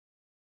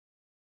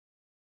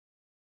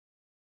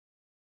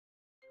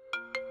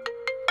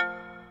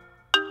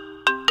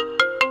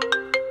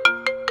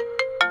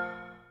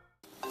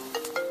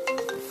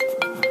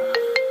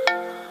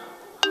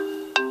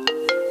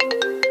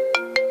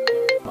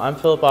I'm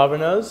Philip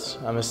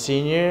Auburnos. I'm a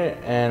senior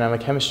and I'm a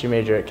chemistry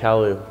major at Cal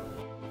Lu.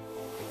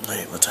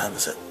 Wait, what time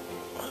is it?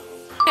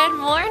 Good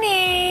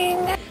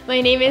morning!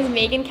 My name is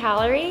Megan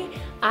Callery.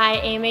 I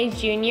am a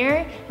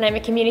junior and I'm a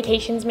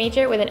communications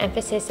major with an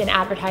emphasis in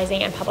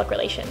advertising and public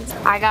relations.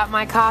 I got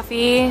my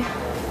coffee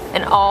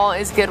and all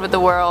is good with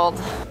the world.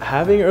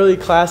 Having early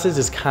classes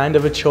is kind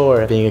of a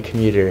chore being a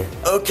commuter.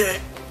 Okay.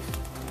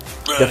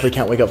 Definitely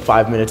can't wake up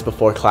 5 minutes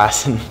before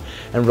class and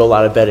roll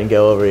out of bed and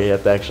go over. You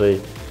have to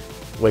actually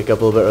wake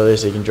up a little bit earlier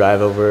so you can drive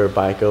over, or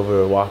bike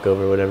over, or walk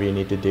over, whatever you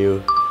need to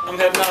do. I'm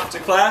heading off to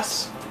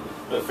class,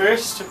 but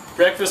first,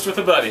 breakfast with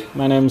a buddy.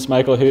 My name's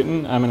Michael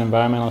Hooten. I'm an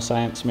environmental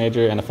science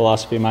major and a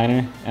philosophy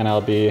minor, and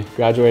I'll be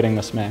graduating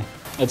this May.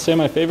 I'd say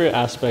my favorite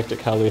aspect at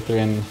Cal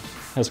Lutheran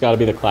has got to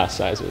be the class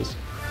sizes.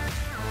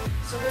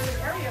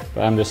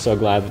 But I'm just so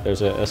glad that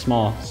there's a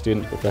small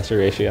student-to-professor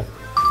ratio.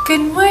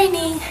 Good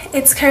morning.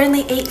 It's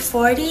currently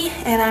 8:40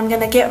 and I'm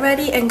gonna get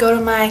ready and go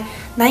to my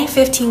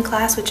 9:15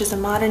 class, which is a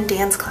modern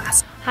dance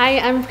class. Hi,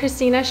 I'm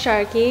Christina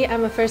Sharkey.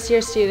 I'm a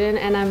first-year student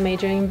and I'm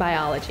majoring in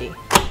biology.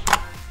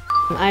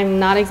 I'm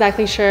not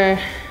exactly sure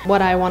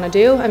what I want to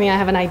do. I mean, I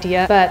have an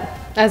idea, but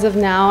as of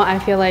now, I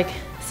feel like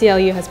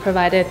CLU has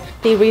provided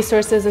the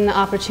resources and the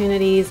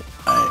opportunities.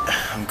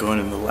 I'm going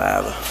in the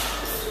lab.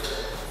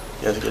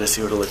 You guys get to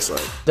see what it looks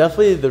like.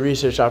 Definitely the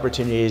research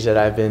opportunities that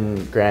I've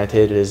been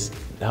granted has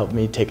helped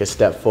me take a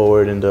step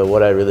forward into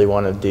what I really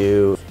want to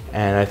do.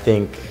 And I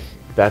think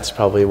that's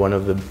probably one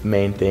of the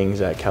main things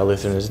that Cal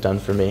Lutheran has done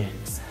for me.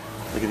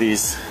 Look at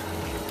these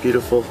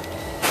beautiful,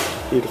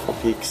 beautiful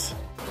peaks.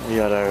 We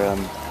got our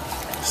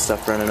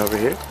stuff running over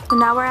here. So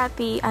now we're at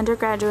the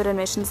undergraduate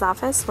admissions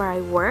office where I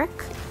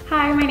work.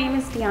 Hi, my name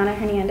is Diana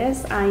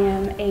Hernandez. I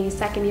am a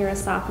second year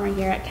sophomore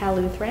here at Cal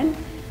Lutheran.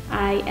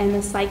 I am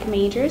a psych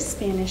major,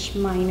 Spanish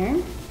minor.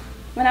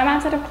 When I'm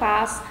outside of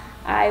class,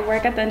 I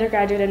work at the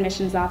undergraduate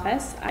admissions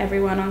office.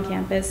 Everyone on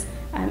campus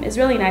is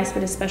really nice,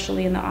 but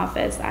especially in the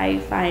office,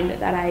 I find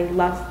that I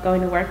love going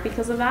to work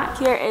because of that.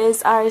 Here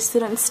is our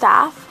student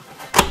staff.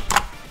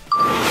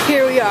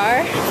 Here we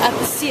are at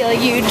the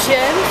CLU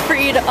gym,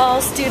 free to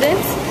all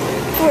students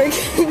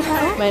working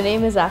out. My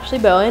name is Ashley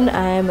Bowen.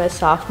 I'm a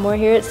sophomore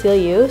here at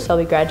CLU, so I'll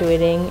be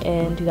graduating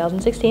in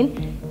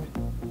 2016.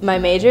 My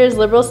major is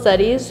liberal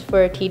studies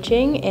for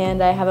teaching,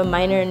 and I have a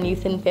minor in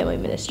youth and family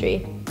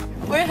ministry.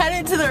 We're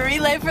headed to the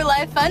Relay for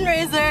Life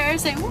fundraiser.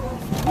 Say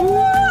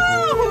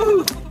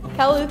woo!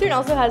 Cal Lutheran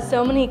also has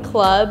so many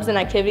clubs and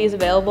activities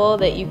available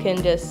that you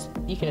can just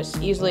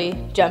easily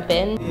jump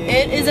in.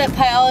 It is at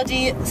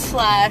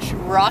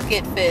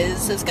biology/rocket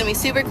fizz, so it's gonna be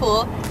super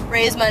cool.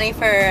 Raise money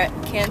for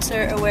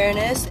cancer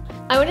awareness.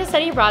 I went to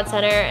study abroad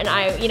center and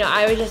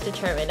I was just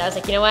determined. I was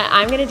like, you know what,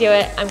 I'm gonna do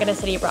it. I'm gonna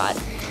study abroad.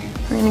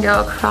 We're gonna go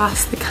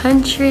across the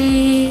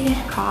country,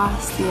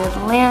 across the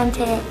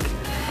Atlantic,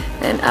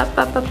 and up,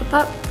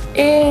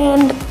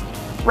 and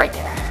right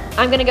there.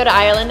 I'm gonna go to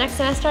Ireland next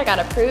semester. I got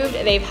approved.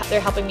 They're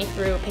helping me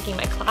through picking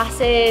my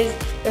classes.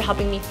 They're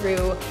helping me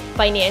through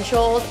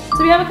financials.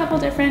 So we have a couple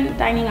different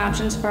dining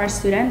options for our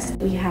students.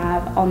 We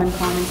have Almond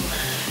Commons.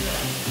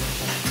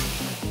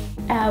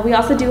 We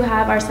also do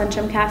have our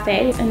Centrum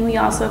Cafe, and we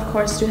also, of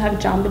course, do have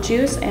Jamba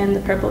Juice and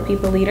the Purple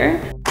People Leader.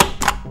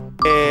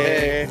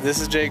 Hey, this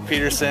is Jake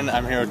Peterson.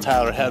 I'm here with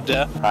Tyler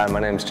Hebda. Hi,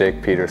 my name's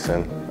Jake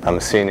Peterson. I'm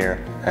a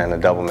senior and a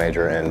double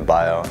major in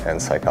bio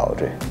and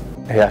psychology.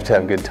 You have to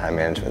have good time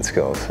management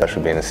skills,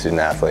 especially being a student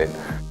athlete.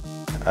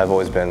 I've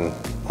always been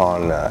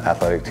on the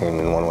athletic team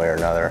in one way or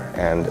another,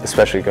 and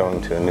especially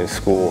going to a new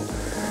school,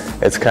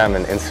 it's kind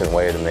of an instant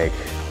way to make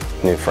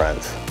new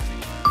friends.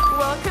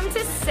 Welcome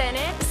to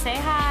Senate. Say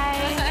hi.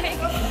 Hi.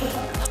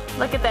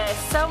 Look at this,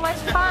 so much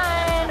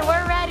fun.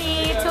 We're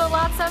ready to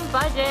allot some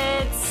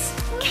budgets.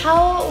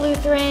 Cal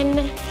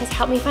Lutheran has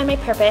helped me find my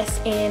purpose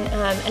in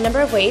a number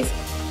of ways.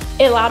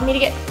 It allowed me to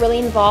get really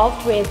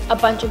involved with a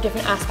bunch of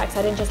different aspects.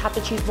 I didn't just have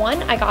to choose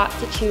one, I got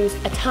to choose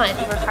a ton.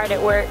 We're hard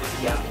at work,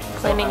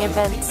 planning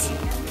events.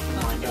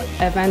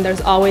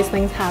 There's always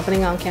things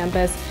happening on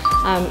campus,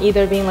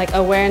 either being like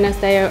awareness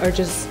day or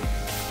just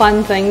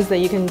fun things that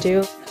you can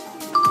do.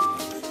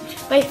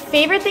 My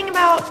favorite thing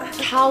about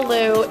Cal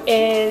Lu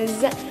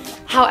is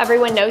how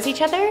everyone knows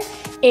each other.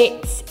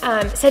 It's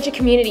such a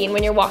community, and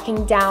when you're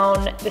walking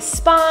down the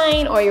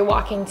spine or you're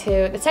walking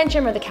to the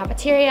Centrum or the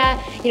cafeteria,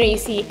 you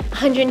see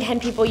 110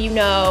 people you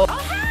know. Oh,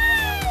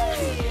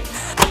 hey!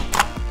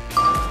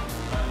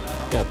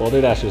 Yeah,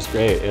 Boulder Dash is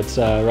great. It's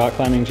a rock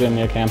climbing gym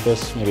near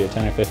campus, maybe a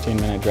 10 or 15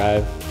 minute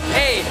drive.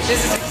 Hey,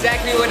 this is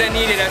exactly what I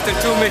needed after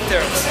 2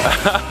 midterms.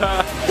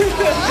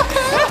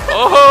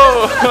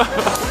 Oh!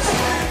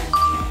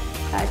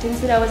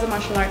 Tinsado is a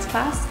martial arts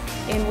class,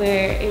 and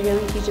where it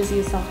really teaches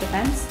you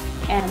self-defense.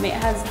 And it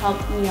has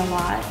helped me a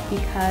lot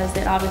because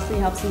it obviously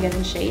helps you get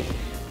in shape,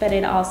 but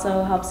it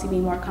also helps you be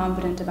more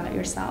confident about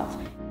yourself.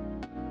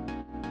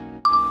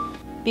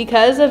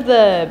 Because of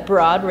the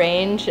broad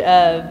range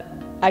of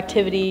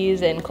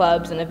activities and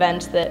clubs and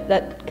events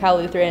that Cal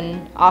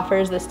Lutheran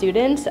offers the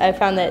students, I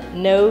found that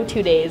no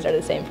 2 days are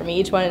the same for me.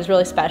 Each one is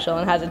really special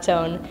and has its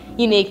own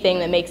unique thing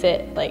that makes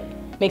it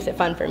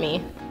fun for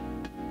me.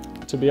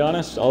 To be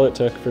honest, all it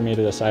took for me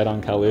to decide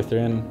on Cal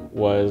Lutheran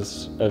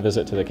was a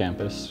visit to the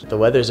campus. The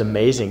weather's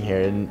amazing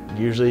here and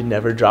usually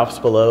never drops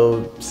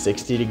below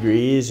 60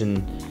 degrees,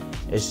 and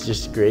it's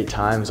just great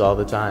times all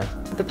the time.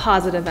 The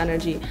positive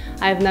energy.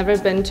 I've never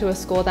been to a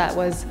school that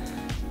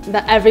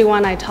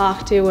everyone I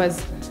talked to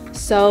was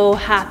so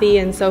happy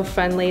and so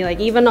friendly.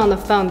 Like even on the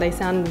phone, they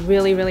sound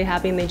really, really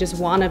happy and they just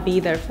want to be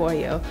there for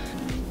you.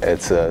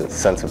 It's a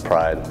sense of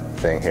pride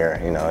thing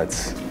here. You know,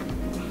 it's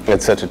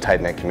such a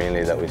tight-knit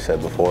community that we've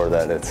said before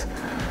that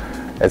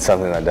it's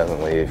something that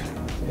doesn't leave.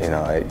 You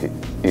know,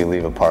 you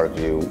leave a part of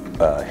you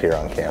here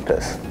on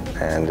campus,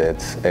 and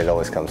it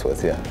always comes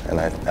with you. And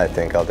I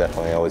think I'll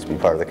definitely always be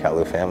part of the Cal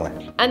Lu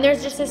family. And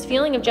there's just this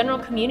feeling of general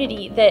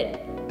community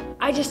that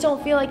I just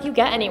don't feel like you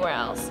get anywhere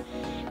else.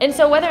 And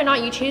so whether or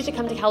not you choose to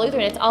come to Cal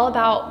Lutheran, it's all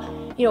about,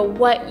 you know,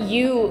 what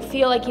you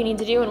feel like you need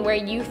to do and where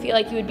you feel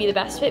like you would be the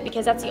best fit,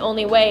 because that's the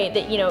only way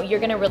that, you know, you're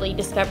gonna really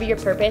discover your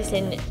purpose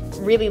and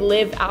really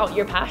live out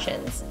your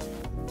passions.